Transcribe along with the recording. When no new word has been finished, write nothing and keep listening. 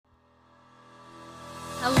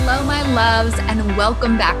Hello, my loves, and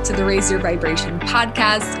welcome back to the Raise Your Vibration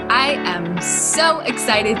podcast. I am so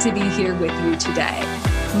excited to be here with you today.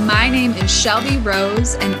 My name is Shelby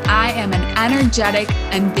Rose, and I am an energetic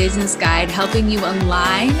and business guide helping you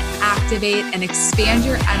align, activate, and expand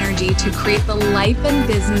your energy to create the life and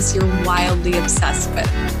business you're wildly obsessed with.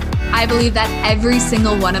 I believe that every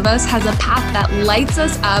single one of us has a path that lights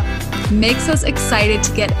us up, makes us excited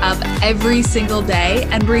to get up every single day,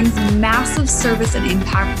 and brings massive service and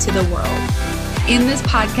impact to the world. In this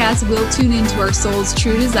podcast, we'll tune into our soul's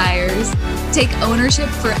true desires, take ownership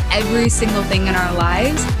for every single thing in our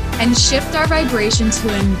lives, and shift our vibration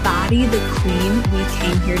to embody the queen we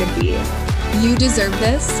came here to be. You deserve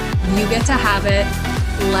this. You get to have it.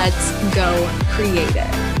 Let's go create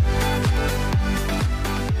it.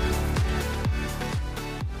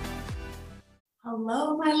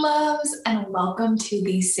 Hello, my loves, and welcome to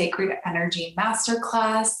the Sacred Energy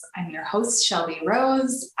Masterclass. I'm your host, Shelby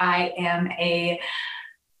Rose. I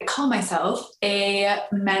call myself a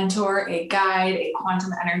mentor, a guide, a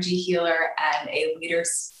quantum energy healer, and a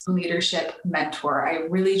leadership mentor. I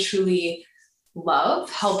really, truly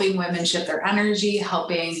love helping women shift their energy,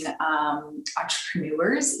 helping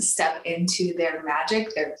entrepreneurs step into their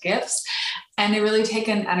magic, their gifts, and to really take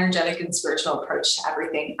an energetic and spiritual approach to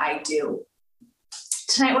everything I do.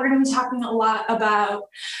 Tonight, we're going to be talking a lot about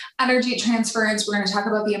energy transference. We're going to talk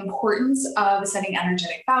about the importance of setting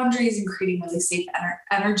energetic boundaries and creating really safe,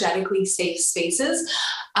 energetically safe spaces.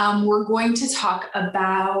 We're going to talk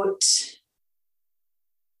about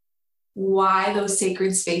why those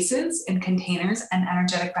sacred spaces and containers and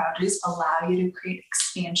energetic boundaries allow you to create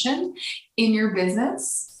expansion in your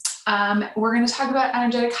business. We're going to talk about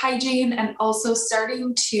energetic hygiene and also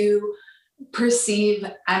starting to perceive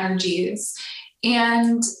energies.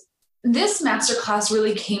 And this masterclass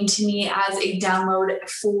really came to me as a download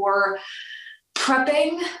for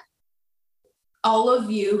prepping all of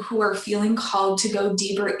you who are feeling called to go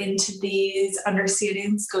deeper into these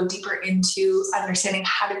understandings, go deeper into understanding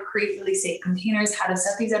how to create really safe containers, how to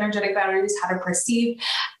set these energetic boundaries, how to perceive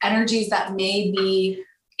energies that may be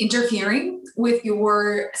interfering with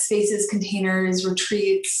your spaces, containers,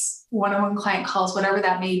 retreats, one-on-one client calls, whatever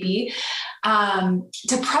that may be,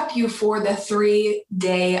 to prep you for the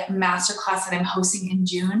 3-day masterclass that I'm hosting in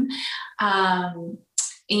June,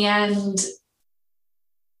 and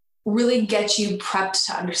really get you prepped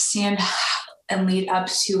to understand and lead up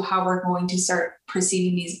to how we're going to start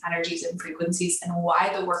perceiving these energies and frequencies and why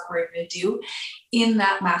the work we're going to do in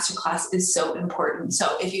that masterclass is so important.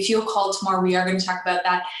 So if you feel called tomorrow, we are going to talk about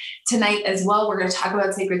that tonight as well. We're going to talk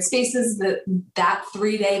about sacred spaces, that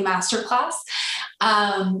 3-day masterclass.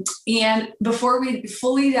 And before we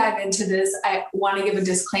fully dive into this, I want to give a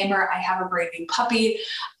disclaimer. I have a brand new puppy.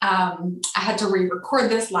 I had to re-record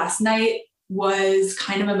this last night. Was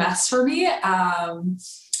kind of a mess for me.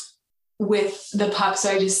 With the pup.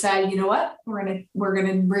 So I just said, you know what, we're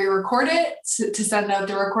gonna re-record it to send out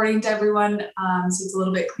the recording to everyone. So it's a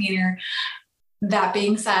little bit cleaner. That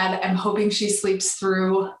being said, I'm hoping she sleeps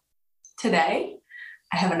through today.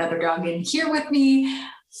 I have another dog in here with me.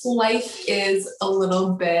 Life is a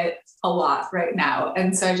lot right now.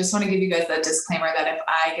 And so I just want to give you guys that disclaimer that if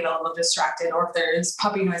I get a little distracted or if there's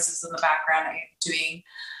puppy noises in the background, I am doing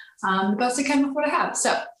the best I can with what I have.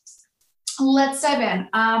 So let's dive in.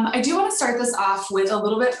 I do want to start this off with a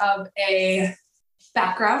little bit of a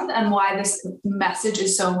background and why this message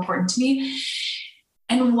is so important to me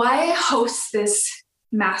and why I host this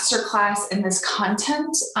masterclass and this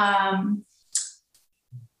content.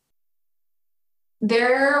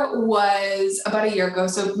 There was about a year ago,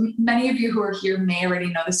 so many of you who are here may already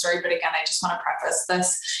know the story, but again, I just want to preface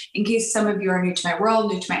this in case some of you are new to my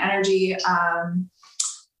world, new to my energy.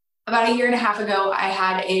 About a year and a half ago, I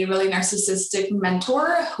had a really narcissistic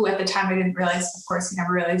mentor who at the time I didn't realize, of course, you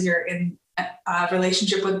never realize you're in a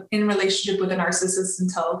relationship with a narcissist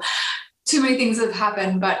until too many things have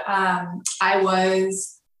happened. But I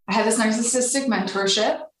had this narcissistic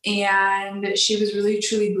mentorship and she was really,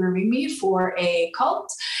 truly grooming me for a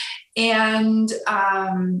cult. And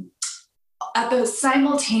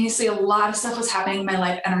simultaneously, a lot of stuff was happening in my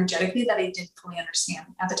life energetically that I didn't fully understand.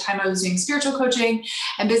 At the time, I was doing spiritual coaching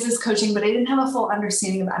and business coaching, but I didn't have a full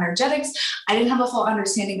understanding of energetics. I didn't have a full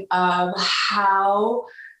understanding of how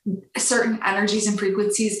certain energies and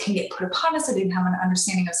frequencies can get put upon us. I didn't have an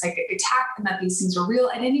understanding of psychic attack and that these things were real.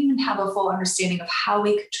 I didn't even have a full understanding of how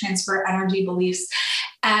we could transfer energy, beliefs,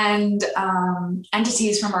 and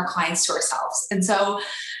entities from our clients to ourselves. And so,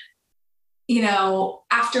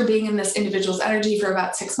 after being in this individual's energy for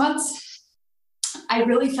about 6 months, I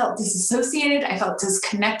really felt disassociated. I felt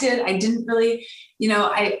disconnected. I didn't really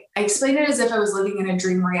I explained it as if I was living in a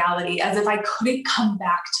dream reality, as if I couldn't come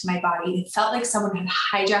back to my body. It felt like someone had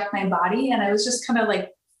hijacked my body. And I was just kind of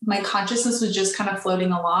like, my consciousness was just kind of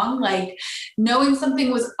floating along, like knowing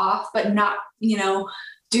something was off, but not,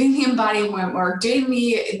 doing the embodiment work, doing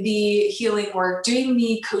the healing work, doing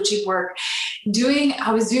the coaching work,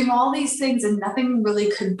 I was doing all these things and nothing really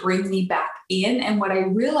could bring me back in. And what I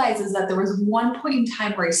realized is that there was one point in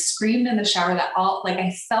time where I screamed in the shower that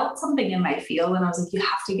I felt something in my field. And I was like, you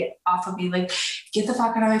have to get off of me. Like, get the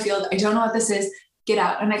fuck out of my field. I don't know what this is. Get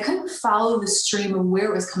out. And I couldn't follow the stream of where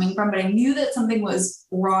it was coming from, but I knew that something was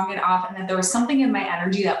wrong and off and that there was something in my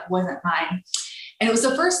energy that wasn't mine. And it was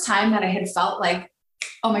the first time that I had felt like,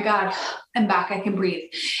 oh my God, I'm back. I can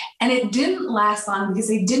breathe. And it didn't last long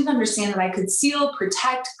because I didn't understand that I could seal,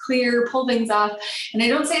 protect, clear, pull things off. And I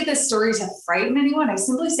don't say this story to frighten anyone. I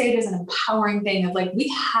simply say it as an empowering thing of like, we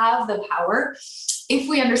have the power if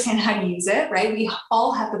we understand how to use it, right? We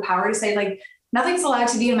all have the power to say like, nothing's allowed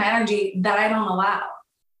to be in my energy that I don't allow.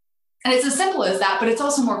 And it's as simple as that, but it's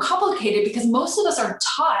also more complicated because most of us are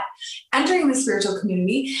taught entering the spiritual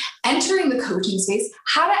community, entering the coaching space,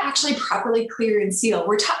 how to actually properly clear and seal.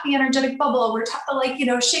 We're taught the energetic bubble. We're taught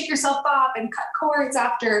to shake yourself off and cut cords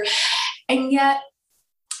after. And yet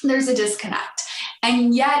there's a disconnect.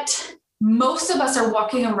 And yet most of us are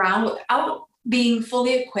walking around without being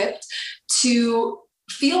fully equipped to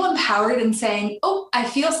feel empowered and saying, oh, I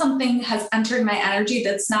feel something has entered my energy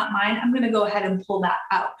that's not mine. I'm going to go ahead and pull that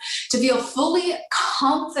out. To feel fully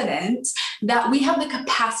confident that we have the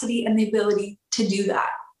capacity and the ability to do that.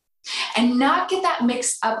 And not get that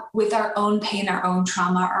mixed up with our own pain, our own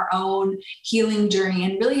trauma, our own healing journey,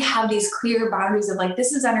 and really have these clear boundaries of like,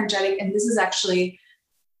 this is energetic and this is actually,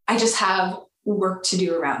 I just have work to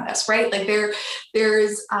do around this, right? Like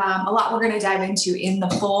there's a lot we're going to dive into in the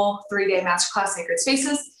full 3-day masterclass, Sacred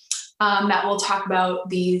Spaces, that will talk about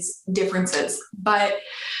these differences. But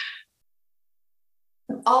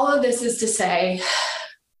all of this is to say,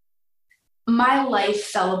 my life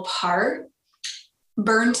fell apart,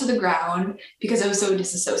 burned to the ground because I was so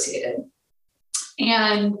disassociated.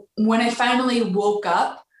 And when I finally woke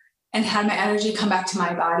up and had my energy come back to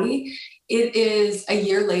my body, it is a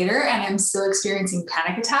year later and I'm still experiencing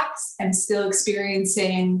panic attacks. I'm still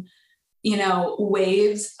experiencing,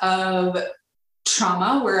 waves of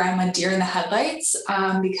trauma where I'm a deer in the headlights,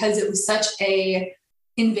 because it was such a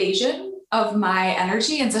invasion of my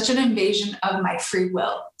energy and such an invasion of my free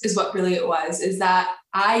will is what really it was, is that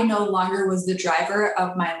I no longer was the driver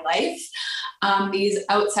of my life. These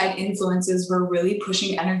outside influences were really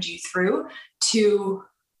pushing energy through to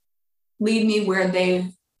lead me where they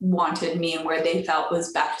wanted me and where they felt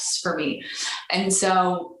was best for me. And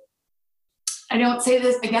so I don't say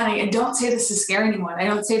this again. I don't say this to scare anyone. I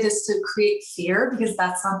don't say this to create fear because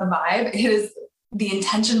that's not the vibe. It is the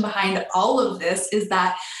intention behind all of this is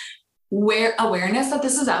that awareness that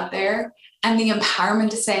this is out there and the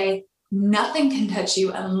empowerment to say nothing can touch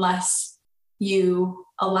you unless you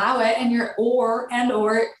allow it. And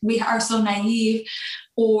we are so naive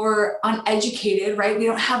or uneducated, right? We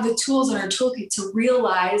don't have the tools in our toolkit to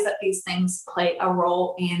realize that these things play a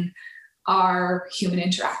role in our human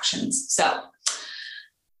interactions. So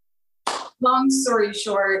long story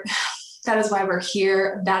short, that is why we're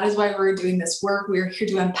here. That is why we're doing this work. We are here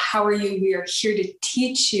to empower you. We are here to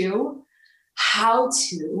teach you how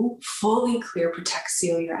to fully clear, protect,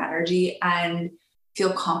 seal your energy and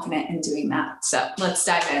feel confident in doing that. So let's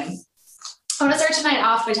dive in. I want to start tonight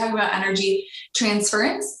off by talking about energy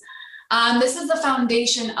transference. This is the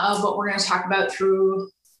foundation of what we're going to talk about through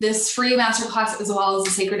this free masterclass, as well as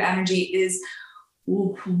the sacred energy, is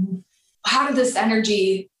how did this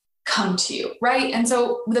energy come to you, right? And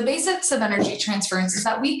so the basics of energy transference is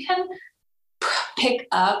that we can pick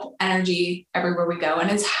up energy everywhere we go.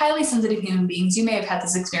 And as highly sensitive human beings, you may have had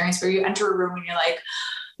this experience where you enter a room and you're like,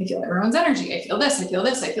 I feel everyone's energy. I feel this, I feel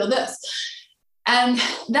this, I feel this. And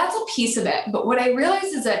that's a piece of it. But what I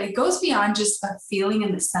realized is that it goes beyond just the feeling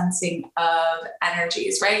and the sensing of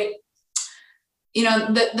energies, right?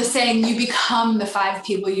 The saying, you become the 5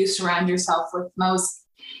 people you surround yourself with most.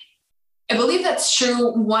 I believe that's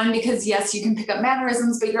true. One, because yes, you can pick up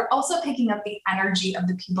mannerisms, but you're also picking up the energy of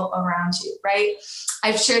the people around you, right?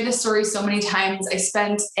 I've shared this story so many times. I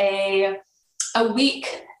spent a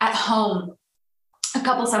week at home a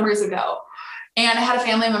couple summers ago, and I had a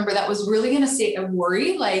family member that was really in a state of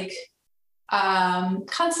worry, like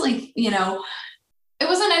constantly, it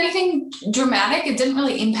wasn't anything dramatic. It didn't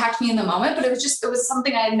really impact me in the moment, but it was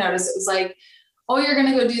something I had noticed. It was like, oh, you're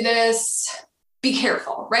going to go do this. Be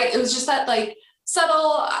careful, right? It was just that like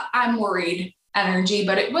subtle, I'm worried energy,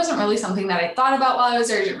 but it wasn't really something that I thought about while I was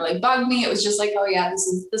there. It didn't really bug me. It was just like, oh yeah, this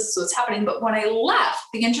is what's happening. But when I left,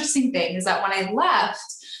 the interesting thing is that when I left,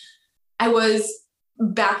 I was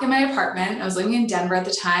back in my apartment. I was living in Denver at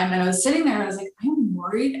the time, and I was sitting there and I was like, I'm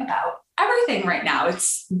worried about everything right now.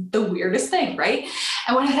 It's the weirdest thing, right?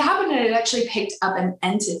 And what had happened, I had actually picked up an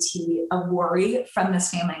entity of worry from this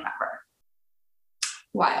family member.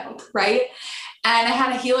 Wild, right? And I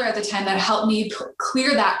had a healer at the time that helped me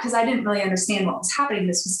clear that, because I didn't really understand what was happening.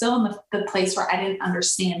 This was still in the place where I didn't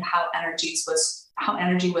understand how energy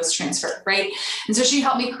was transferred, right? And so she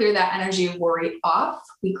helped me clear that energy of worry off.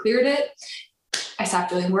 We cleared it. I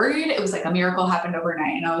stopped feeling worried. It was like a miracle happened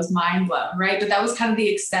overnight, and I was mind blown, right? But that was kind of the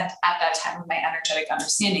extent at that time of my energetic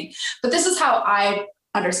understanding. But this is how I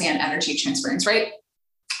understand energy transference, right?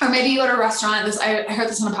 Or maybe you go to a restaurant. I heard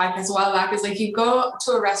this on a podcast a while back, is like you go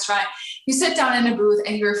to a restaurant, you sit down in a booth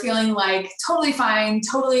and you're feeling like totally fine,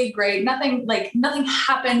 totally great. Nothing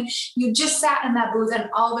happened. You just sat in that booth and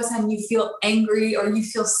all of a sudden you feel angry, or you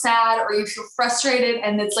feel sad, or you feel frustrated.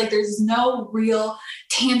 And it's like, there's no real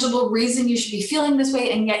tangible reason you should be feeling this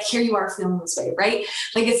way. And yet here you are feeling this way, right?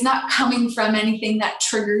 Like it's not coming from anything that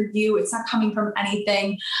triggered you. It's not coming from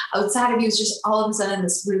anything outside of you. It's just all of a sudden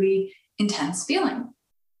this really intense feeling.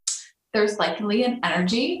 There's likely an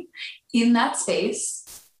energy in that space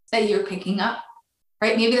that you're picking up,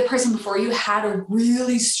 right? Maybe the person before you had a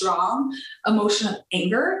really strong emotion of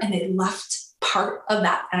anger and they left part of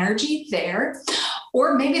that energy there.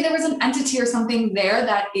 Or maybe there was an entity or something there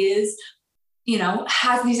that is,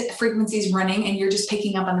 has these frequencies running, and you're just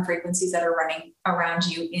picking up on the frequencies that are running around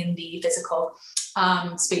you in the physical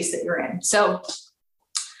space that you're in. So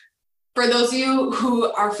for those of you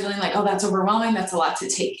who are feeling like, oh, that's overwhelming, that's a lot to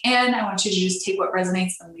take in, I want you to just take what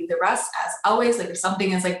resonates and leave the rest. As always, like if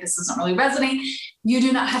something is like, this doesn't really resonate, you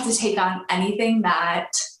do not have to take on anything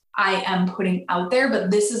that I am putting out there,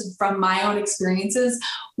 but this is from my own experiences,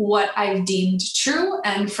 what I've deemed true.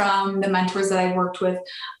 And from the mentors that I've worked with,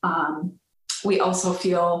 we also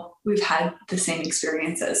feel we've had the same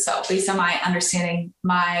experiences. So based on my understanding,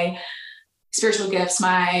 my spiritual gifts,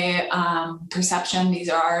 my perception, these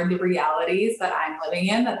are the realities that I'm living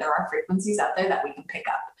in, that there are frequencies out there that we can pick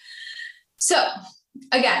up. So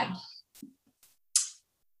again,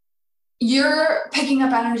 you're picking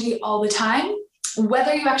up energy all the time.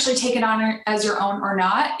 Whether you actually take it on as your own or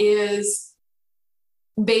not is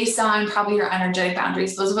based on probably your energetic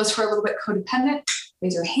boundaries. Those of us who are a little bit codependent,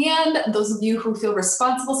 raise your hand. Those of you who feel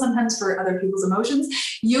responsible sometimes for other people's emotions,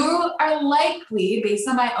 you are likely, based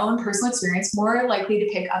on my own personal experience, more likely to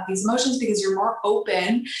pick up these emotions because you're more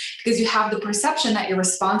open, because you have the perception that you're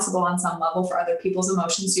responsible on some level for other people's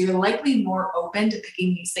emotions. So you're likely more open to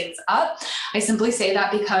picking these things up. I simply say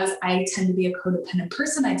that because I tend to be a codependent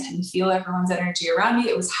person. I tend to feel everyone's energy around me.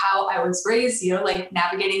 It was how I was raised, like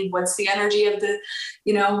navigating what's the energy of the,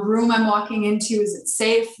 room I'm walking into. Is it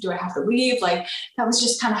safe? Do I have to leave? Like that was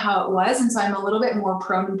just kind of how it was. And so I'm a little bit more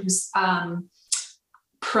prone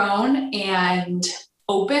and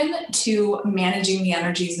open to managing the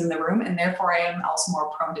energies in the room. And therefore I am also more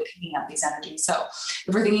prone to picking up these energies. So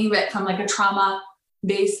if we're thinking of it from like a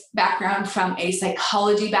trauma-based background, from a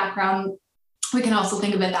psychology background, we can also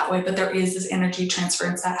think of it that way, but there is this energy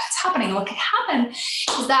transference that's happening. What can happen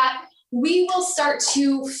is that we will start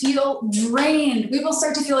to feel drained. We will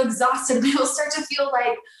start to feel exhausted. We will start to feel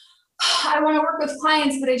like, I want to work with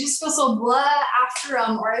clients, but I just feel so blah after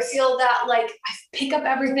them. Or I feel that like I pick up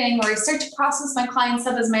everything, or I start to process my client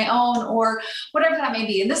stuff as my own, or whatever that may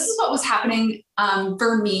be. And this is what was happening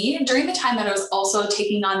for me during the time that I was also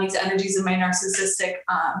taking on these energies of my narcissistic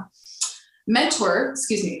mentor.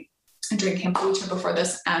 Excuse me. I drank kombucha before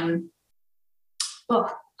this.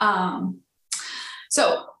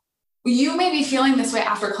 So you may be feeling this way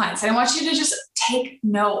after clients. And I want you to just take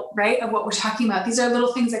note, right, of what we're talking about. These are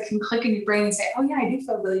little things that can click in your brain and say, oh yeah, I do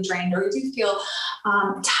feel really drained, or I do feel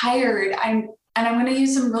tired. I'm going to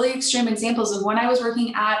use some really extreme examples of when I was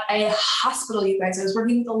working at a hospital, you guys. I was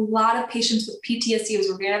working with a lot of patients with PTSD. I was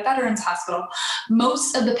working at a veterans hospital.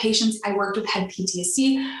 Most of the patients I worked with had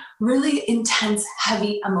PTSD, really intense,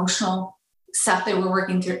 heavy emotional stuff they were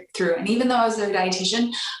working through. And even though I was their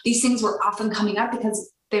dietitian, these things were often coming up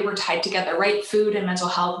because they were tied together, right? Food and mental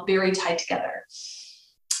health, very tied together.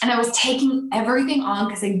 And I was taking everything on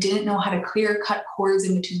because I didn't know how to clear cut cords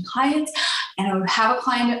in between clients. And I would have a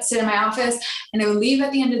client sit in my office and I would leave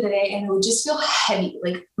at the end of the day and it would just feel heavy.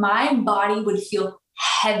 Like my body would feel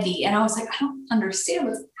heavy. And I was like, I don't understand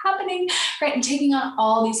what's happening, right? And taking on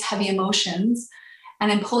all these heavy emotions and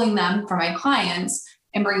then pulling them for my clients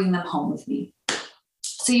and bringing them home with me.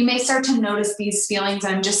 So you may start to notice these feelings.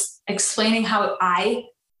 I'm just explaining how I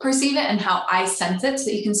perceive it and how I sense it, so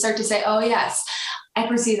that you can start to say, oh yes, I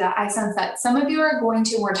perceive that, I sense that. Some of you are going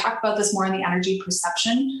to, we're talking about this more in the energy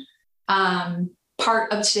perception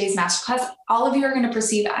part of today's masterclass. All of you are going to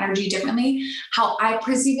perceive energy differently. How I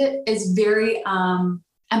perceive it is very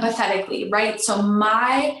empathetically, right? So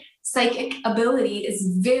my psychic ability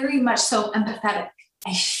is very much so empathetic.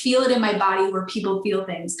 I feel it in my body where people feel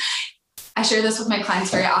things. I share this with my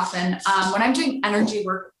clients very often. When I'm doing energy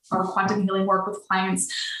work or quantum healing work with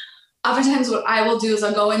clients, oftentimes what I will do is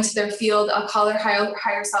I'll go into their field, I'll call their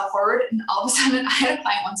higher self forward. And all of a sudden I had a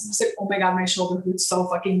client once and was like, oh my God, my shoulder hurts so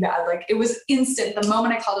fucking bad. Like it was instant. The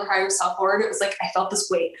moment I called her higher self forward, it was like, I felt this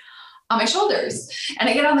weight on my shoulders. And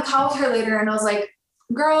I get on the call with her later and I was like,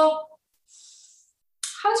 girl,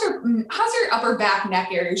 how's your upper back neck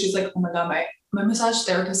area? She's like, oh my God, my massage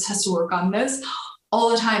therapist has to work on this all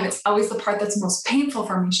the time. It's always the part that's most painful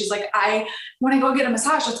for me. She's like, when I go get a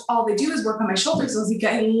massage, that's all they do is work on my shoulders. I was like,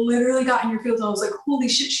 I literally got in your field and I was like, holy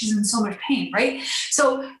shit, she's in so much pain, right?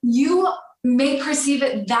 So you may perceive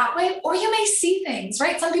it that way, or you may see things,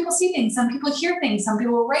 right? Some people see things, some people hear things, some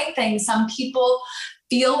people write things, some people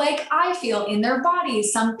feel like I feel in their body.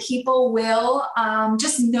 Some people will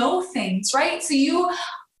just know things, right? So you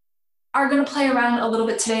are going to play around a little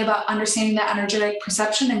bit today about understanding that energetic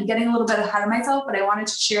perception and getting a little bit ahead of myself, but I wanted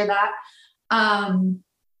to share that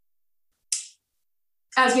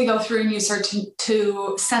as we go through and you start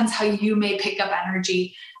to sense how you may pick up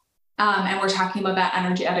energy. And we're talking about that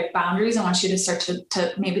energetic boundaries. I want you to start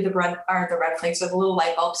to maybe the red flags or the little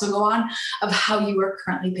light bulbs will go on of how you are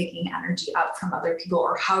currently picking energy up from other people,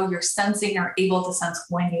 or how you're sensing or able to sense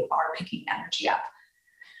when you are picking energy up.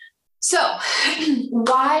 So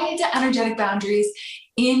why do energetic boundaries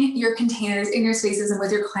in your containers, in your spaces, and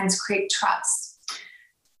with your clients create trust?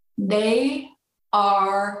 They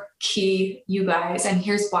are key, you guys, and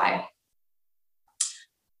here's why.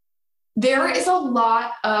 There is a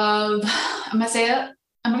lot of, I'm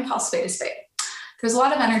going to call spade a spade. There's a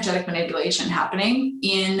lot of energetic manipulation happening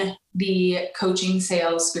in the coaching,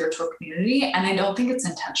 sales, spiritual community, and I don't think it's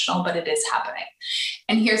intentional, but it is happening.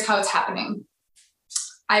 And here's how it's happening.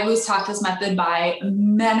 I was taught this method by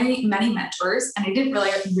many, many mentors, and I didn't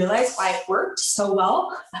really realize why it worked so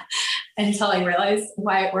well until I realized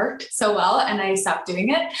why it worked so well, and I stopped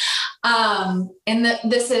doing it.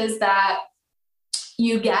 This is that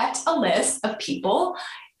you get a list of people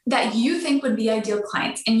that you think would be ideal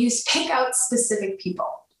clients, and you pick out specific people.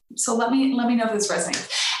 So let me know if this resonates.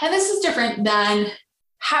 And this is different than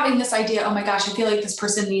having this idea, oh my gosh, I feel like this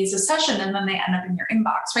person needs a session, and then they end up in your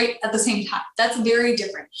inbox, right? At the same time. That's very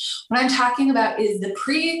different. What I'm talking about is the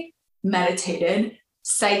premeditated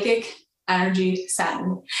psychic energy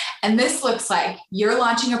send. And this looks like you're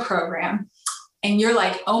launching a program and you're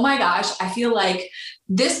like, oh my gosh, I feel like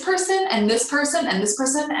this person and this person and this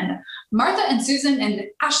person and Martha and Susan and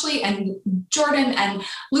Ashley and Jordan and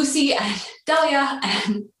Lucy and Delia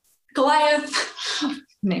and Goliath,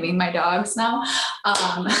 naming my dogs now.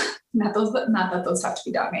 Not that those have to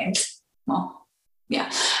be dog names. Well,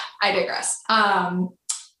 yeah, I digress.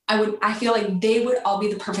 I feel like they would all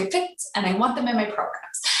be the perfect fits, and I want them in my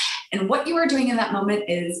programs. And what you are doing in that moment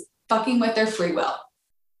is fucking with their free will.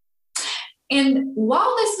 And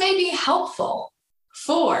while this may be helpful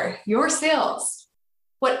for your sales,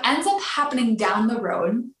 what ends up happening down the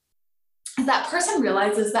road is that person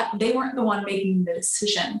realizes that they weren't the one making the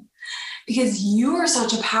decision. Because you are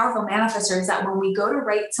such a powerful manifester, is that when we go to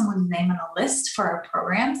write someone's name on a list for our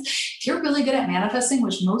programs, if you're really good at manifesting,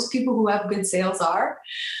 which most people who have good sales are,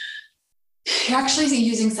 you're actually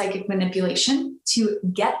using psychic manipulation to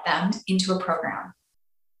get them into a program.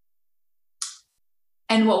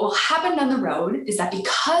 And what will happen down the road is that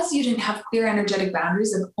because you didn't have clear energetic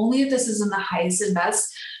boundaries of only if this is in the highest and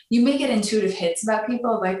best, you may get intuitive hits about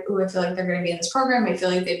people like, oh, I feel like they're going to be in this program. I feel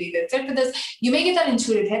like they'd be a good fit for this. You may get that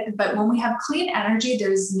intuitive hit, but when we have clean energy,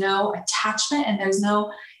 there's no attachment and there's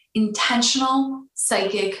no intentional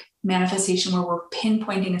psychic manifestation where we're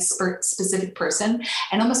pinpointing a specific person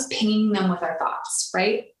and almost pinging them with our thoughts,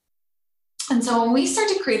 right? And so when we start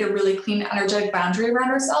to create a really clean energetic boundary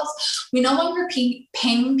around ourselves, we no longer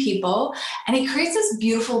ping people, and it creates this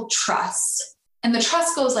beautiful trust. And the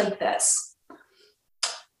trust goes like this.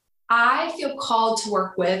 I feel called to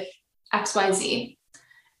work with XYZ,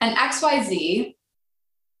 and XYZ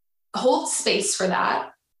holds space for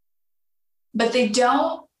that, but they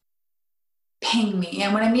don't ping me.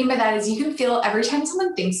 And what I mean by that is you can feel every time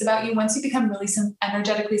someone thinks about you, once you become really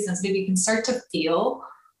energetically sensitive, you can start to feel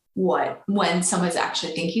when someone's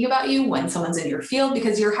actually thinking about you, when someone's in your field,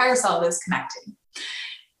 because your higher self is connecting.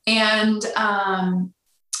 And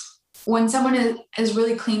when someone is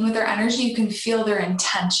really clean with their energy, you can feel their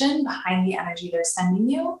intention behind the energy they're sending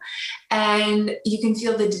you. And you can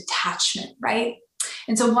feel the detachment, right?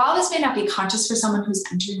 And so while this may not be conscious for someone who's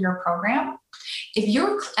entering your program, if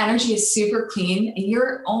your energy is super clean and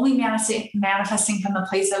you're only manifesting from the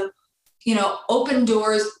place of, open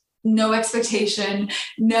doors, no expectation,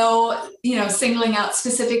 no, singling out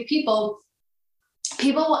specific people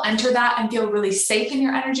will enter that and feel really safe in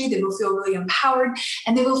your energy. They will feel really empowered,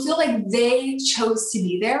 and they will feel like they chose to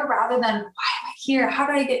be there rather than, why am I here? How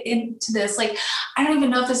do I get into this? Like, I don't even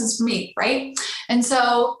know if this is for me, right? And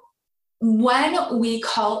so when we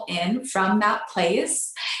call in from that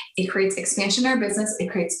place, it creates expansion in our business,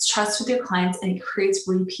 it creates trust with your clients, and it creates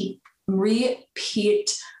repeat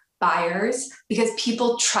buyers, because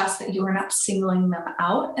people trust that you are not singling them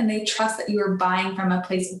out, and they trust that you are buying from a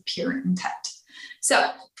place of pure intent.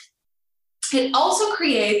 So it also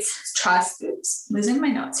creates trust. Oops, losing my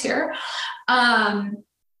notes here.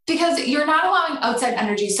 Because you're not allowing outside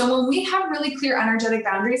energy. So when we have really clear energetic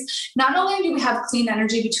boundaries, not only do we have clean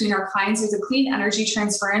energy between our clients, there's a clean energy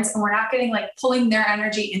transference, and we're not getting like pulling their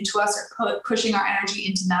energy into us or pushing our energy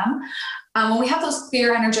into them. When we have those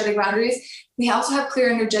clear energetic boundaries, we also have clear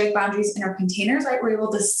energetic boundaries in our containers, right? We're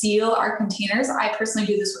able to seal our containers. I personally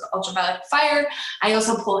do this with ultraviolet fire. I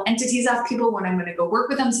also pull entities off people when I'm going to go work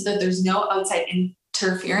with them so that there's no outside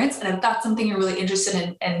interference. And if that's something you're really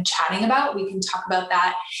interested in chatting about, we can talk about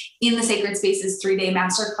that in the Sacred Spaces 3-day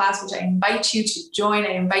masterclass, which I invite you to join.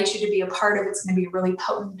 I invite you to be a part of. It's going to be a really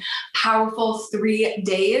potent, powerful 3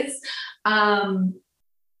 days. And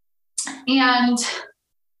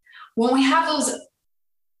when we have those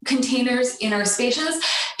containers in our spaces,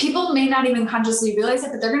 people may not even consciously realize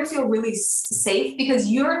it, but they're going to feel really safe because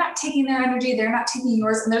you're not taking their energy, they're not taking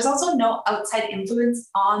yours, and there's also no outside influence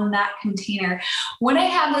on that container. When I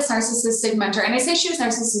had this narcissistic mentor, and I say she was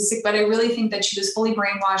narcissistic, but I really think that she was fully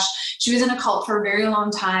brainwashed. She was in a cult for a very long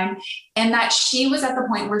time, and that she was at the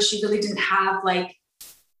point where she really didn't have like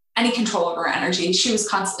any control over her energy. She was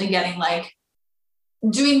constantly getting like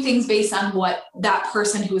doing things based on what that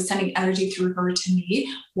person who was sending energy through her to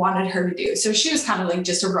me wanted her to do. So she was kind of like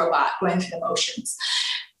just a robot going through the motions.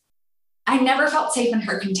 I never felt safe in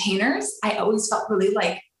her containers. I always felt really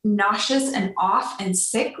like nauseous and off and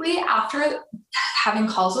sickly after having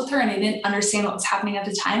calls with her, and I didn't understand what was happening at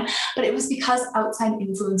the time, but it was because outside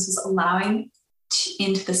influence was allowing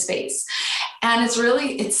into the space. And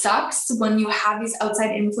it sucks when you have these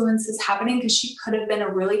outside influences happening, because she could have been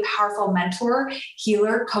a really powerful mentor,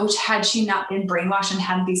 healer, coach, had she not been brainwashed and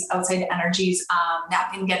had these outside energies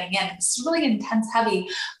not been getting in. It's really intense, heavy,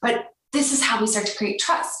 but this is how we start to create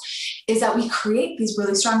trust, is that we create these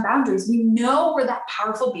really strong boundaries. We know we're that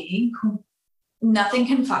powerful being who nothing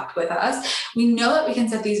can fuck with us. We know that we can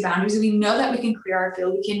set these boundaries. We know that we can clear our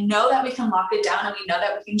field. We can know that we can lock it down, and we know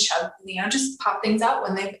that we can shove, just pop things out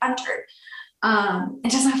when they've entered.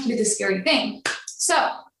 It doesn't have to be the scary thing. So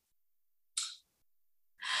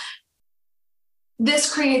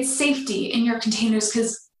this creates safety in your containers,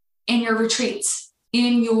 because in your retreats,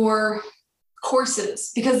 in your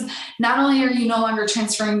courses, because not only are you no longer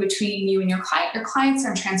transferring between you and your clients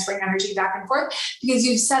are transferring energy back and forth, because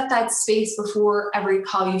you've set that space before every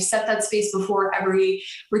call, you've set that space before every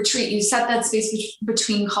retreat, you set that space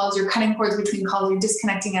between calls, you're cutting cords between calls, you're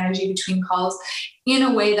disconnecting energy between calls in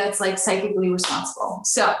a way that's like psychically responsible.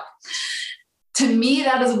 So to me,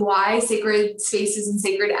 that is why sacred spaces and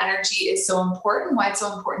sacred energy is so important, why it's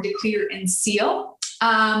so important to clear and seal.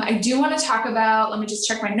 I do want to talk about, let me just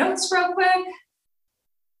check my notes real quick.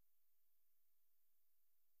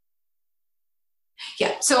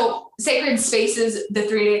 Yeah, so Sacred Spaces, the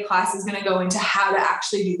 3-day class, is going to go into how to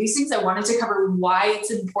actually do these things. I wanted to cover why it's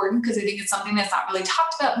important, because I think it's something that's not really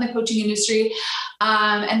talked about in the coaching industry,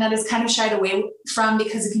 and that is kind of shied away from,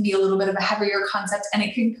 because it can be a little bit of a heavier concept, and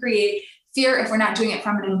it can create fear if we're not doing it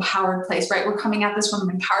from an empowered place, right? We're coming at this from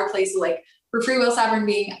an empowered place, like we're free will sovereign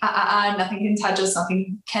being, nothing can touch us,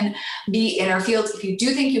 nothing can be in our fields. If you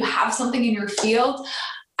do think you have something in your field,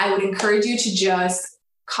 I would encourage you to just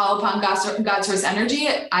call upon God source energy.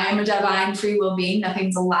 I am a divine free will being.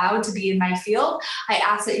 Nothing's allowed to be in my field. I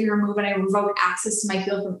ask that you remove and I revoke access to my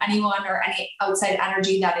field from anyone or any outside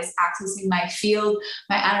energy that is accessing my field,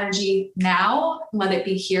 my energy now. Let it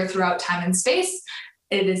be here throughout time and space.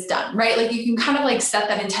 It is done, right? Like you can kind of like set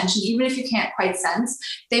that intention, even if you can't quite sense,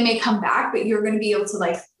 they may come back, but you're going to be able to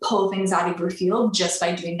like pull things out of your field just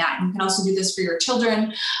by doing that. And you can also do this for your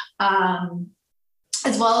children,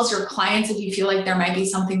 as well as your clients. If you feel like there might be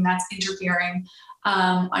something that's interfering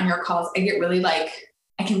on your calls, I get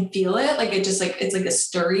I can feel it. Like it just like, it's like a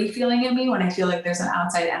stirry feeling in me when I feel like there's an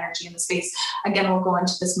outside energy in the space. Again, we'll go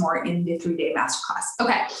into this more in the 3-day masterclass.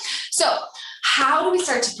 Okay. So how do we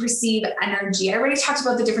start to perceive energy? I already talked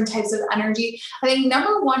about the different types of energy. I think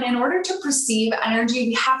number one, in order to perceive energy,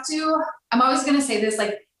 we have to, I'm always going to say this,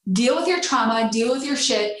 like, deal with your trauma, deal with your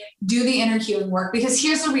shit, do the inner healing work. Because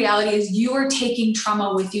here's the reality is you are taking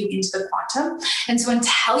trauma with you into the quantum. And so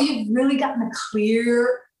until you've really gotten a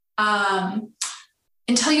clear,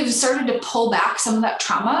 until you've started to pull back some of that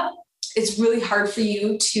trauma, it's really hard for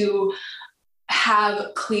you to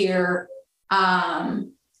have clear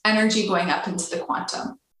energy going up into the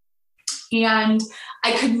quantum. And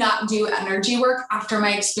I could not do energy work after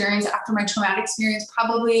my experience, after my traumatic experience.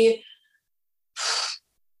 Probably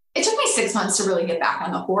it took me 6 months to really get back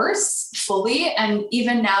on the horse fully. And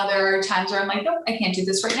even now there are times where I'm like, nope, I can't do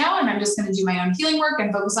this right now. And I'm just going to do my own healing work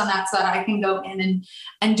and focus on that so that I can go in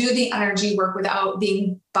and do the energy work without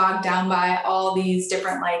being bogged down by all these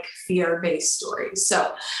different like fear-based stories.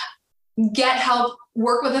 So get help,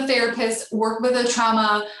 work with a therapist, work with a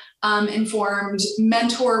trauma informed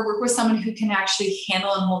mentor, work with someone who can actually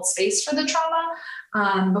handle and hold space for the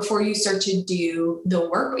trauma before you start to do the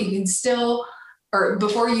work. But you can still, or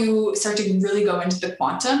before you start to really go into the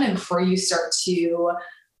quantum and before you start to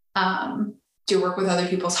do work with other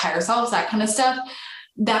people's higher selves, that kind of stuff.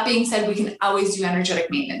 That being said, we can always do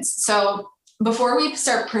energetic maintenance. So before we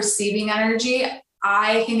start perceiving energy,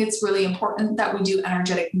 I think it's really important that we do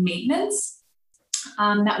energetic maintenance,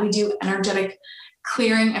 that we do energetic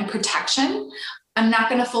clearing and protection. I'm not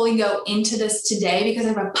going to fully go into this today because I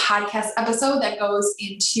have a podcast episode that goes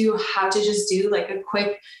into how to just do like a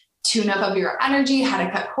quick tune up of your energy, how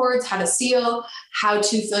to cut cords, how to seal, how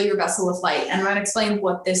to fill your vessel with light. And I'm going to explain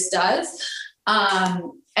what this does.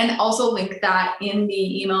 And also link that in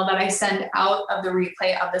the email that I send out of the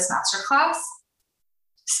replay of this masterclass.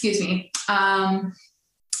 Excuse me. I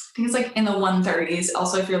think it's like in the 130s.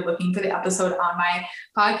 Also, if you're looking for the episode on my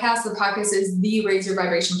podcast, the podcast is the Raise Your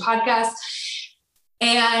Vibration podcast.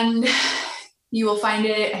 And you will find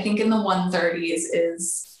it, I think in the 130s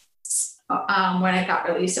is when it got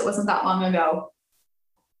released. It wasn't that long ago.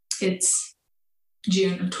 It's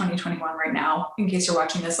June of 2021 right now, in case you're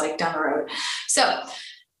watching this like down the road. So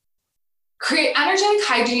create energetic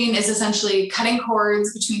hygiene is essentially cutting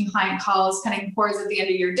cords between client calls, cutting cords at the end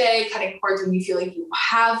of your day, cutting cords when you feel like you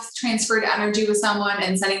have transferred energy with someone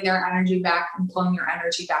and sending their energy back and pulling your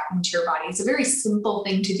energy back into your body. It's a very simple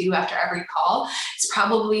thing to do after every call. It's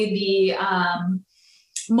probably the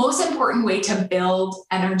most important way to build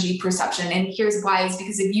energy perception. And here's why, is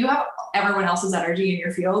because if you have everyone else's energy in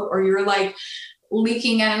your field, or you're like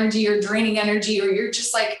leaking energy or draining energy, or you're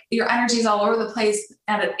just like, your energy is all over the place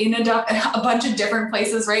in a bunch of different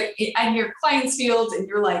places, right? And your clients' fields, and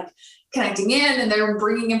you're like connecting in and they're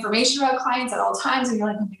bringing information about clients at all times. And you're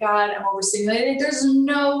like, oh my God, I'm overstimulated. There's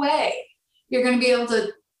no way you're going to be able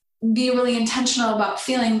to be really intentional about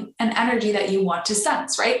feeling an energy that you want to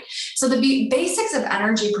sense, right? So the basics of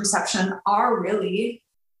energy perception are really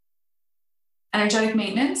energetic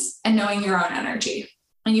maintenance and knowing your own energy.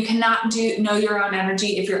 And you cannot know your own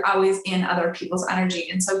energy if you're always in other people's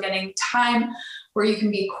energy. And so getting time where you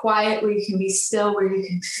can be quiet, where you can be still, where you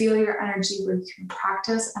can feel your energy, where you can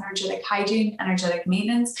practice energetic hygiene, energetic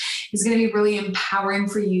maintenance is going to be really empowering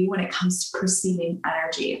for you when it comes to perceiving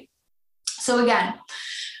energy. So again,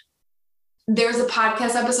 there's a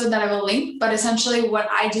podcast episode that I will link, but essentially what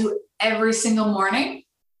I do every single morning,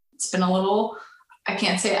 it's been a little, I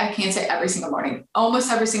can't say every single morning,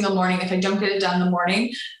 almost every single morning. If I don't get it done in the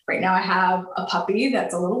morning, right now I have a puppy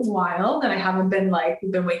that's a little wild and I haven't been like,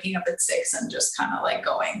 we've been waking up at 6 and just kind of like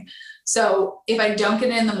going. So if I don't get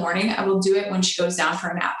it in the morning, I will do it when she goes down for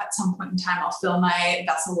a nap at some point in time. I'll fill my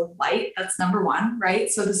vessel with light. That's number one, right?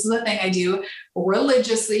 So this is the thing I do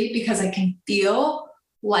religiously because I can feel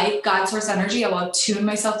light, God source energy. I will attune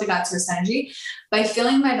myself to God source energy. By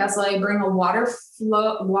filling my vessel, I bring a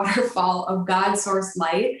waterfall of God source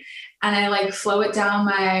light, and I like flow it down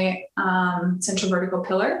my central vertical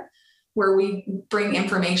pillar where we bring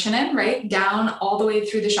information in, right? Down all the way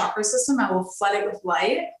through the chakra system. I will flood it with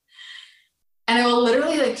light. And I will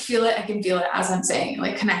literally like feel it. I can feel it as I'm saying,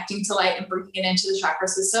 like connecting to light and bringing it into the chakra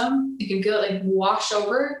system. You can feel it like wash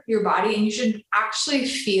over your body, and you should actually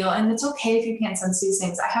feel, and it's okay if you can't sense these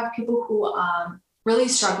things. I have people who really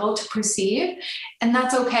struggle to perceive, and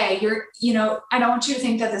that's okay. I don't want you to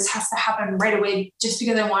think that this has to happen right away just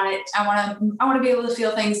because I want it. I want to be able to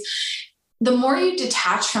feel things. the more you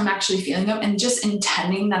detach from actually feeling them and just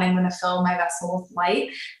intending that I'm going to fill my vessel with light,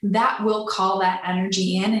 that will call that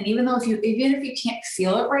energy in. And even if you can't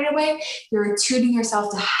feel it right away, you're attuning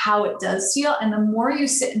yourself to how it does feel. And the more you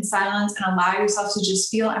sit in silence and allow yourself to just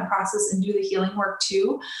feel and process and do the healing work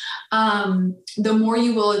too, the more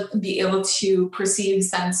you will be able to perceive,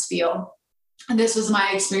 sense, feel. And this was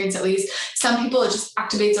my experience, at least. Some people, it just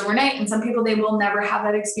activates overnight, and some people, they will never have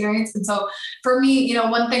that experience. And so for me,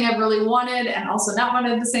 one thing I've really wanted, and also not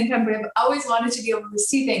wanted at the same time, but I've always wanted to be able to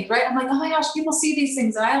see things, right? I'm like, oh my gosh, people see these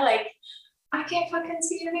things. And I can't fucking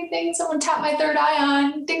see anything. Someone tap my third eye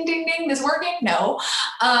on, ding, ding, ding, is working? No.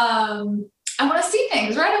 I want to see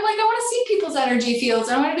things, right? I'm like, I want to see people's energy fields.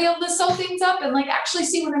 I want to be able to sew things up and actually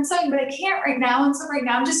see what I'm sewing, but I can't right now. And so right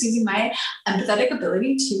now I'm just using my empathetic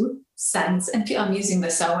ability to sense and feel. I'm using the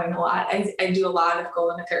sewing a lot. I do a lot of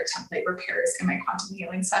golden etheric template repairs in my quantum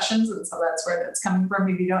healing sessions. And so that's where that's coming from.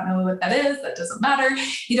 If you don't know what that is, that doesn't matter.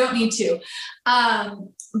 You don't need to.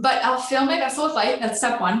 But I'll fill my vessel with light. That's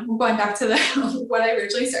step one. We're going back to what I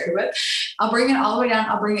originally started with. I'll bring it all the way down.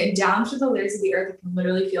 I'll bring it down through the layers of the earth. I can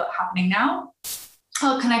literally feel it happening now.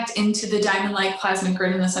 I'll connect into the diamond-like plasmic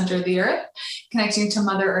grid in the center of the earth, connecting to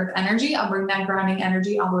Mother Earth energy. I'll bring that grounding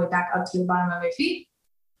energy all the way back up to the bottom of my feet,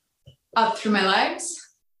 up through my legs,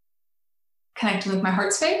 connecting with my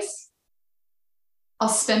heart space. I'll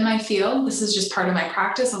spin my field. This is just part of my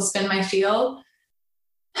practice. I'll spin my field.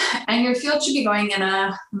 And your field should be going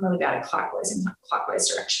I'm really bad at clockwise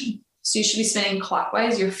direction. So you should be spinning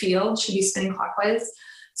clockwise. Your field should be spinning clockwise.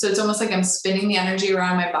 So it's almost like I'm spinning the energy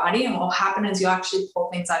around my body. And what will happen is you actually pull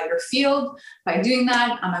things out of your field by doing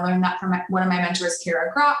that. I learned that from one of my mentors,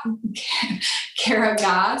 Kara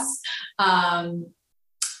Gass, and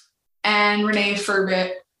Renee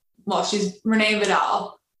Furbit. Well, she's Renee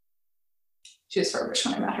Vidal. She was Furbish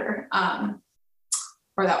when I met her.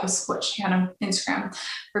 Or that was what she had on Instagram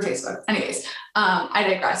or Facebook. Anyways, I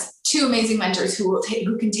digress. Two amazing mentors who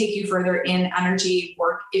can take you further in energy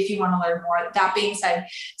work if you want to learn more. That being said,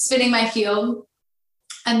 spinning my field,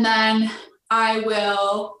 and then I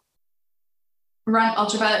will run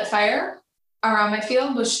ultraviolet fire around my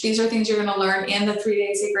field, which these are things you're going to learn in the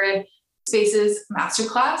 3-day Sacred Spaces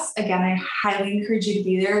Masterclass. Again, I highly encourage you to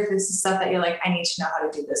be there. If this is stuff that you're like, I need to know how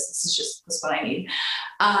to do this. This is what I need.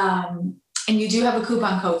 And you do have a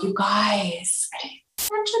coupon code, you guys. I didn't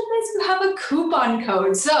mention this. You have a coupon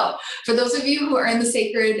code. So for those of you who are in the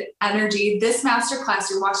sacred energy, this masterclass,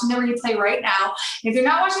 you're watching the replay right now. If you're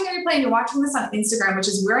not watching the replay and you're watching this on Instagram, which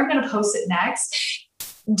is where I'm going to post it next,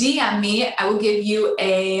 DM me. I will give you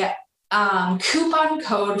a coupon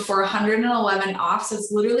code for 111 off. So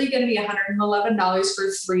it's literally going to be $111 for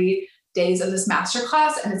 3 days of this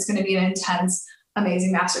masterclass. And it's going to be an intense,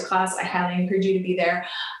 amazing masterclass. I highly encourage you to be there.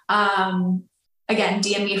 Again,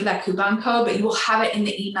 DM me for that coupon code, but you will have it in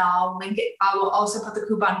the email. I'll link it. I will also put the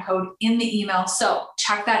coupon code in the email. So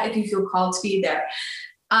check that if you feel called to be there.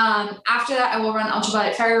 After that, I will run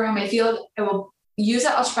ultraviolet fire around my field. I will use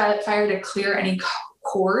that ultraviolet fire to clear any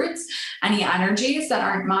cords, any energies that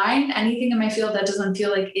aren't mine, anything in my field that doesn't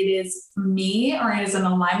feel like it is me or is in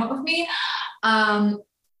alignment with me.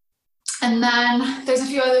 And then there's a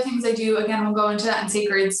few other things I do. Again, we'll go into that in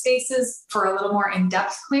Sacred Spaces for a little more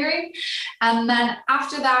in-depth clearing. And then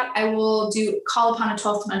after that, I will call upon a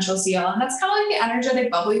 12th dimensional seal. And that's kind of like the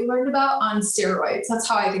energetic bubble you learned about on steroids. That's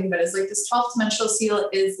how I think of it. Is like this 12th dimensional seal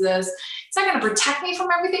is this, it's not going to protect me from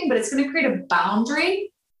everything, but it's going to create a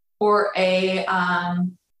boundary or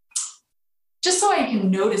just so I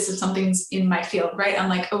can notice if something's in my field, right? I'm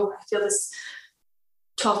like, oh, I feel this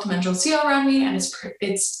 12th dimensional seal around me, and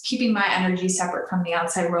it's keeping my energy separate from the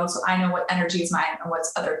outside world. So I know what energy is mine and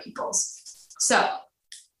what's other people's. So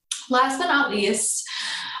last but not least,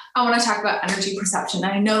 I want to talk about energy perception.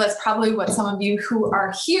 And I know that's probably what some of you who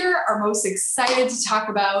are here are most excited to talk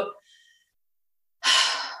about.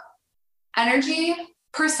 Energy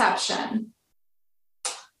perception.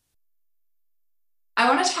 I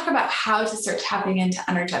want to talk about how to start tapping into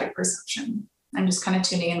energetic perception. I'm just kind of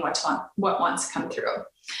tuning in what wants to come through.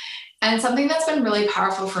 And something that's been really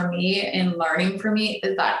powerful for me in learning for me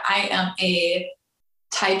is that I am a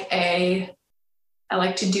type A. I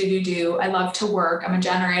like to do. I love to work. I'm a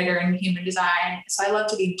generator in human design. So I love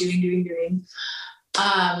to be doing.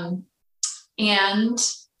 And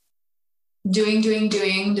doing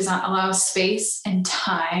does not allow space and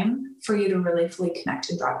time for you to really fully connect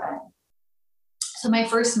and drop in. So my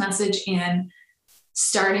first message in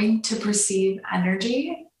starting to perceive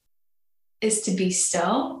energy is to be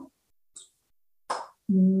still,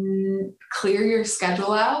 clear your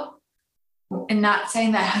schedule out, and not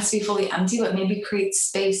saying that it has to be fully empty, but maybe create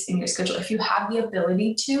space in your schedule. If you have the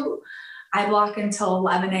ability to, I block until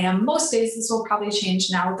 11 a.m. Most days, this will probably change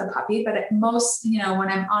now with the puppy, but at most, when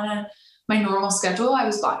I'm on my normal schedule, I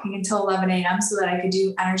was blocking until 11 a.m. so that I could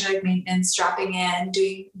do energetic maintenance, dropping in,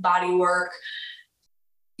 doing body work,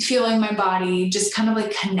 feeling my body, just kind of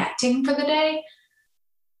like connecting for the day.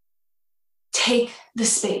 Take the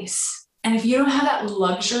space. And if you don't have that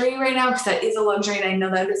luxury right now, because that is a luxury, and I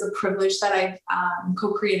know that is a privilege that I've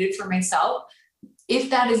co-created for myself, if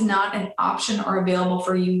that is not an option or available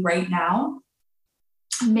for you right now,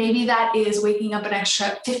 maybe that is waking up an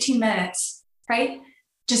extra 15 minutes, right?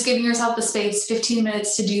 Just giving yourself the space, 15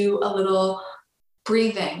 minutes to do a little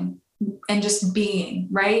breathing and just being,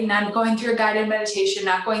 right? Not going through a guided meditation,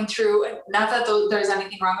 not that there's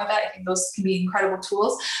anything wrong with that. I think those can be incredible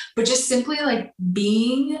tools, but just simply like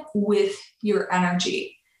being with your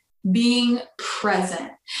energy, being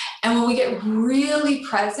present. And when we get really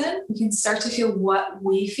present, we can start to feel what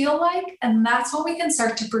we feel like. And that's when we can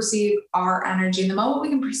start to perceive our energy. And the moment we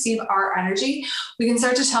can perceive our energy, we can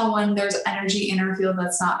start to tell when there's energy in our field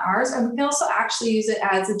that's not ours. And we can also actually use it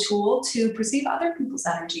as a tool to perceive other people's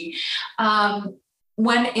energy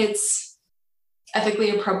when it's ethically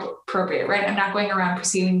appropriate, right? I'm not going around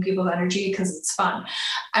perceiving people's energy because it's fun.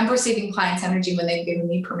 I'm perceiving clients' energy when they've given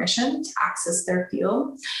me permission to access their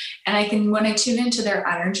field. And when I tune into their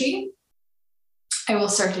energy, I will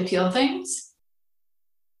start to feel things.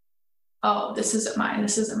 Oh, this isn't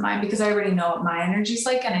mine, because I already know what my energy is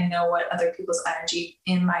like, and I know what other people's energy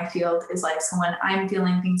in my field is like. So when I'm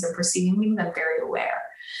feeling things or perceiving things, I'm very aware.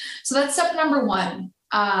 So that's step number one.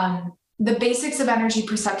 The basics of energy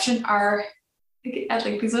perception are, I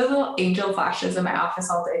like these little angel flashes in my office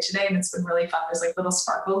all day today, and it's been really fun. There's like little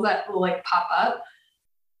sparkles that will like pop up.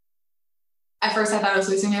 At first I thought I was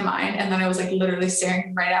losing my mind, and then I was like literally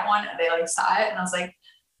staring right at one, and they like saw it, and I was like,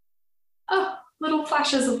 oh, little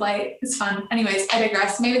flashes of light. It's fun. Anyways, I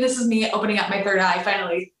digress. Maybe this is me opening up my third eye,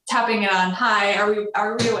 finally tapping it on. Hi, are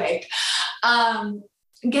we awake?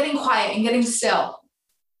 Getting quiet and getting still.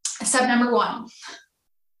 Step number one.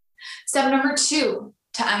 Step number two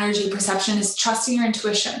to energy perception is trusting your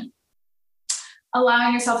intuition,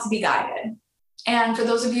 allowing yourself to be guided. And for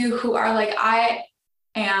those of you who are like I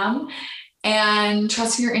am, and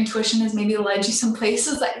trusting your intuition has maybe led you some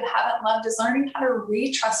places that you haven't loved, is learning how to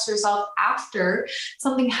retrust yourself after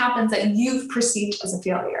something happens that you've perceived as a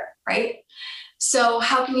failure, right? So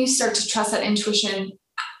how can you start to trust that intuition?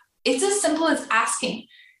 It's as simple as asking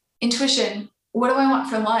intuition, what do I want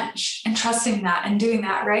for lunch? And trusting that and doing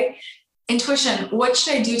that, right? Intuition, what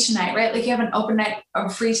should I do tonight, right? Like you have an open night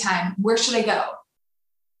of free time. Where should I go?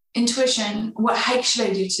 Intuition, what hike should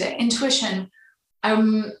I do today? Intuition,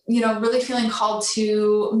 I'm, really feeling called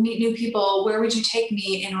to meet new people. Where would you take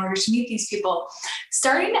me in order to meet these people?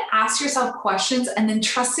 Starting to ask yourself questions and then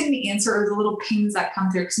trusting the answer or the little pings that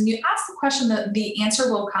come through. Because when you ask the question, the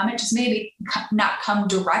answer will come. It just maybe not come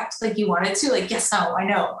direct like you want it to. Like, yes, no, I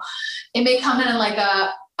know. It may come in like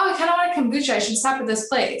I kind of want a kombucha. I should stop at this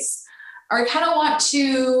place. Or I kind of want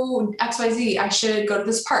to XYZ. I should go to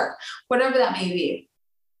this park. Whatever that may be.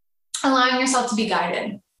 Allowing yourself to be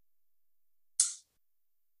guided.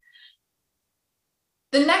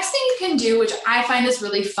 The next thing you can do, which I find is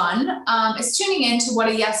really fun, is tuning into what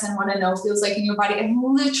a yes and what a no feels like in your body. I've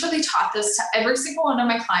literally taught this to every single one of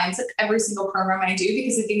my clients at every single program I do,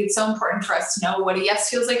 because I think it's so important for us to know what a yes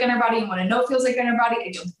feels like in our body and what a no feels like in our body.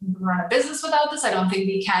 I don't think we can run a business without this. I don't think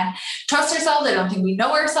we can trust ourselves. I don't think we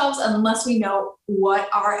know ourselves unless we know what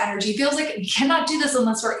our energy feels like. We cannot do this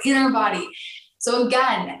unless we're in our body. So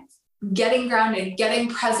again, getting grounded, getting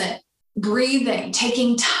present, breathing,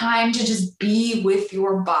 taking time to just be with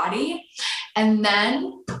your body, and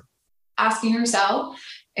then asking yourself,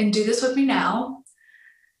 and do this with me now.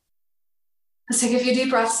 Let's take a few deep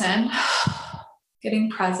breaths in, getting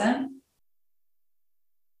present.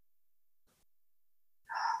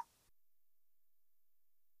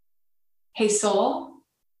 Hey, soul,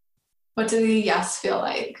 what does the yes feel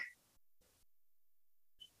like?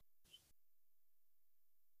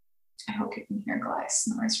 I hope you can hear Gly's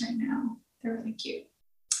snores right now. They're really cute.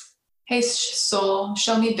 Hey, soul,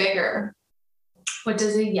 show me bigger. What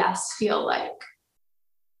does a yes feel like?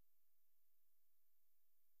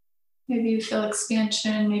 Maybe you feel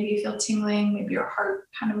expansion. Maybe you feel tingling. Maybe your heart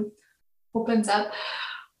kind of opens up.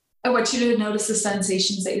 I want you to notice the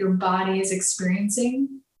sensations that your body is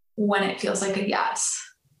experiencing when it feels like a yes.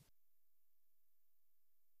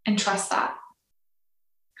 And trust that.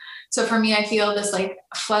 So for me, I feel this like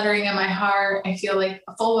fluttering in my heart. I feel like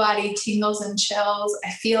a full body tingles and chills.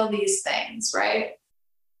 I feel these things, right?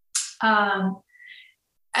 And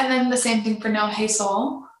then the same thing for no. Hey,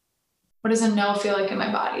 soul, what does a no feel like in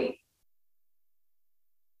my body?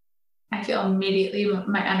 I I feel immediately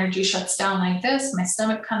my energy shuts down like this. My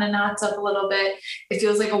stomach kind of knots up a little bit. It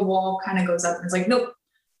feels like a wall kind of goes up and it's like, nope,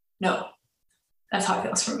 no. That's how it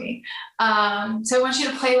feels for me. So I want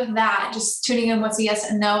you to play with that, just tuning in what's a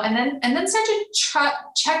yes and no, and then start to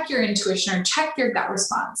check your intuition or check your gut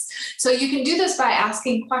response. So you can do this by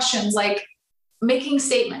asking questions like making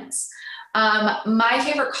statements. My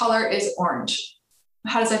favorite color is orange.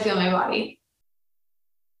 How does that feel in my body?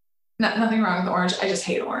 Nothing wrong with orange. I just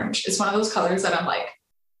hate orange. It's one of those colors that I'm like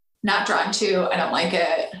not drawn to. I don't like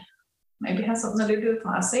it. Maybe it has something to do with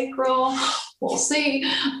my sacral. We'll see.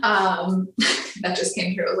 That just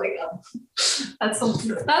came through. Like, that's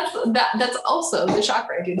also the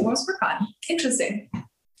chakra I do the most work on. Interesting.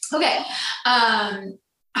 Okay. And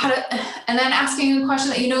then asking a question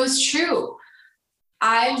that you know is true.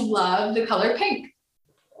 I love the color pink.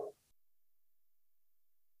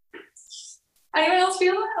 Anyone else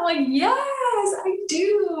feel it? I'm like, yes, I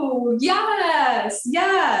do. Yes.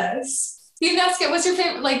 You can ask it, what's your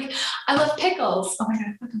favorite? Like, I love pickles. Oh my God,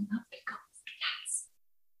 I fucking love pickles. Yes.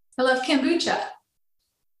 I love kombucha.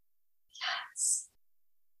 Yes.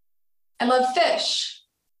 I love fish.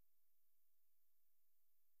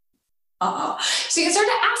 So you can start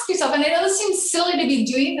to ask yourself, and I know this seems silly to be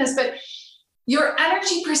doing this, but your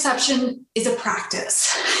energy perception is a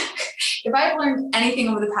practice. If I've learned anything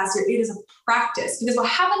over the past year, it is a practice, because what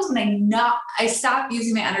happens when I stop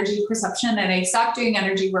using my energy perception and I stop doing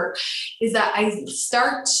energy work is that I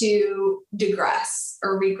start to digress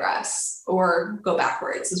or regress or go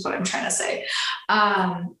backwards is what I'm trying to say.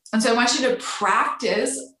 And so I want you to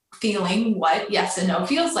practice feeling what yes and no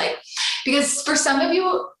feels like, because for some of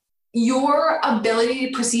you, your ability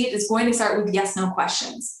to proceed is going to start with yes, no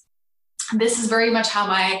questions. This is very much how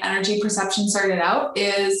my energy perception started out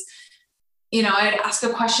is, I'd ask a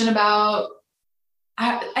question about,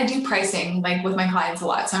 I do pricing like with my clients a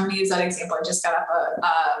lot. So I'm going to use that example. I just got up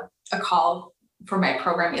a call for my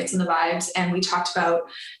program, It's in the Vibes. And we talked about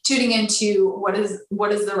tuning into what is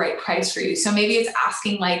the right price for you. So maybe it's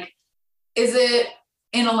asking like, is it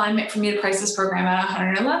in alignment for me to price this program at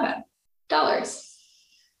 $111?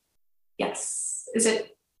 Yes. Is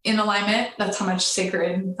it in alignment? That's how much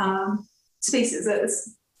sacred spaces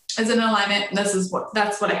is. Is it in alignment?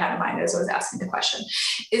 That's what I had in mind as I was asking the question.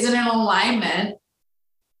 Is it in alignment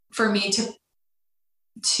for me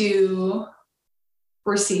to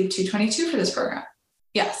receive $222 for this program?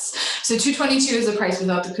 Yes. So $222 is the price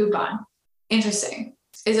without the coupon. Interesting.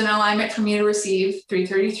 Is it in alignment for me to receive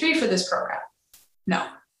 $333 for this program? No.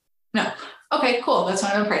 Okay, cool. That's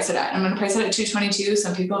what I'm going to price it at. I'm going to price it at $222.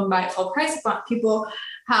 Some people buy it full price. People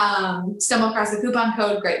stumble across the coupon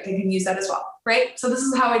code. Great. They can use that as well. Right? So this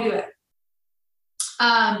is how I do it.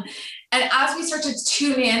 And as we start to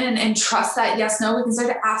tune in and trust that yes, no, we can start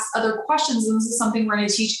to ask other questions. And this is something we're going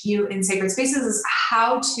to teach you in Sacred Spaces, is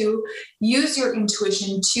how to use your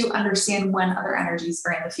intuition to understand when other energies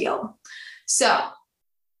are in the field. So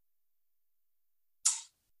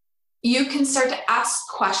you can start to ask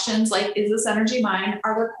questions like, is this energy mine?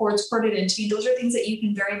 Are there cords corded into me? Those are things that you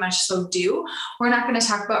can very much so do. We're not going to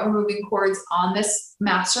talk about removing cords on this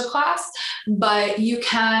masterclass, but you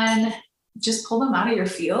can just pull them out of your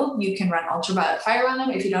field. You can run ultraviolet fire on them.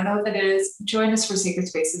 If you don't know what that is, join us for Sacred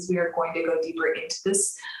Spaces. We are going to go deeper into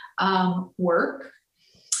this work.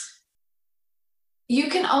 You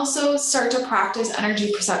can also start to practice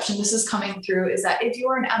energy perception. This is coming through, is that if you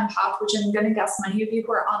are an empath, which I'm going to guess many of you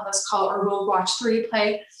who are on this call or will watch the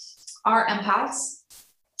replay are empaths,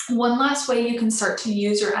 one last way you can start to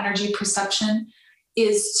use your energy perception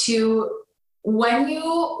is to, when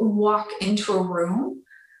you walk into a room,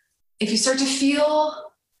 if you start to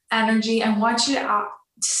feel energy, I want you to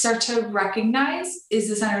start to recognize, is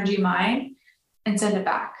this energy mine? And send it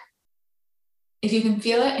back. If you can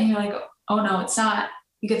feel it and you're like, oh no, it's not.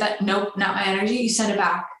 You get that, nope, not my energy. You send it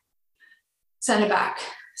back, send it back,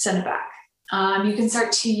 send it back. You can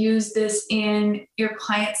start to use this in your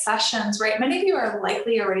client sessions, right? Many of you are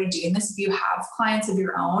likely already doing this if you have clients of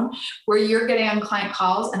your own, where you're getting on client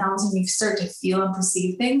calls and all of a sudden you start to feel and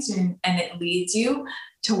perceive things and it leads you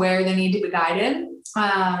to where they need to be guided.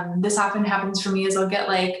 This often happens for me is I'll get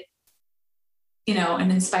like,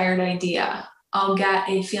 an inspired idea. I'll get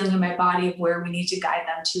a feeling in my body of where we need to guide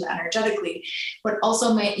them to energetically. What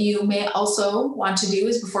also you may also want to do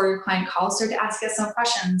is, before your client calls, start to ask us some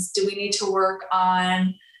questions. Do we need to work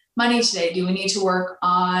on money today? Do we need to work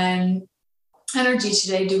on energy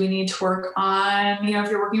today? Do we need to work on, if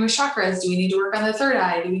you're working with chakras, do we need to work on the third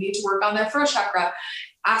eye? Do we need to work on their throat chakra?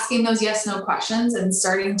 Asking those yes, no questions and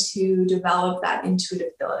starting to develop that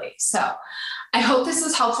intuitive ability. So I hope this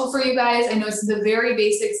is helpful for you guys. I know it's the very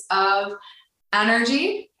basics of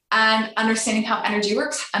energy and understanding how energy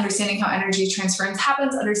works, understanding how energy transference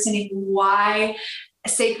happens, understanding why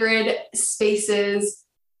sacred spaces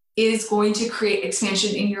is going to create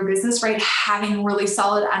expansion in your business, right? Having really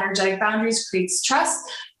solid energetic boundaries creates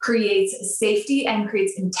trust, creates safety, and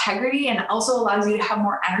creates integrity, and also allows you to have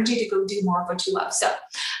more energy to go do more of what you love. So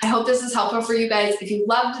I hope this is helpful for you guys. If you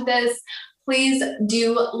loved this, please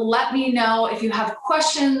do let me know. If you have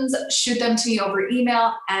questions, shoot them to me over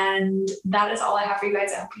email. And that is all I have for you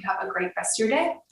guys. I hope you have a great rest of your day.